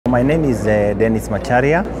My name is Dennis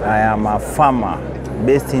Macharia. I am a farmer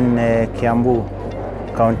based in Kiambu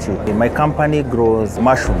County. My company grows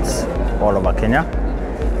mushrooms all over Kenya.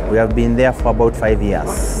 We have been there for about 5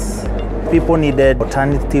 years. People needed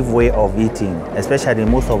alternative way of eating, especially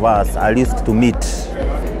most of us are used to meat.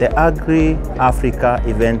 The Agri-Africa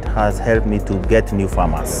event has helped me to get new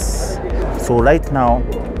farmers. So right now,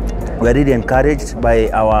 we are really encouraged by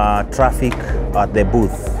our traffic at the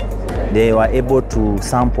booth. They were able to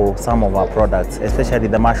sample some of our products, especially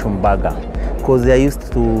the mushroom burger, because they are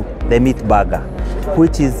used to the meat burger,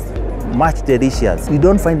 which is much delicious. You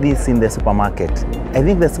don't find this in the supermarket. I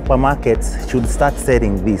think the supermarkets should start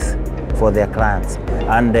selling this for their clients.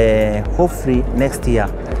 And hopefully next year,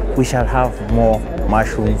 we shall have more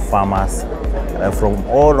mushroom farmers from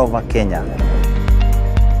all over Kenya.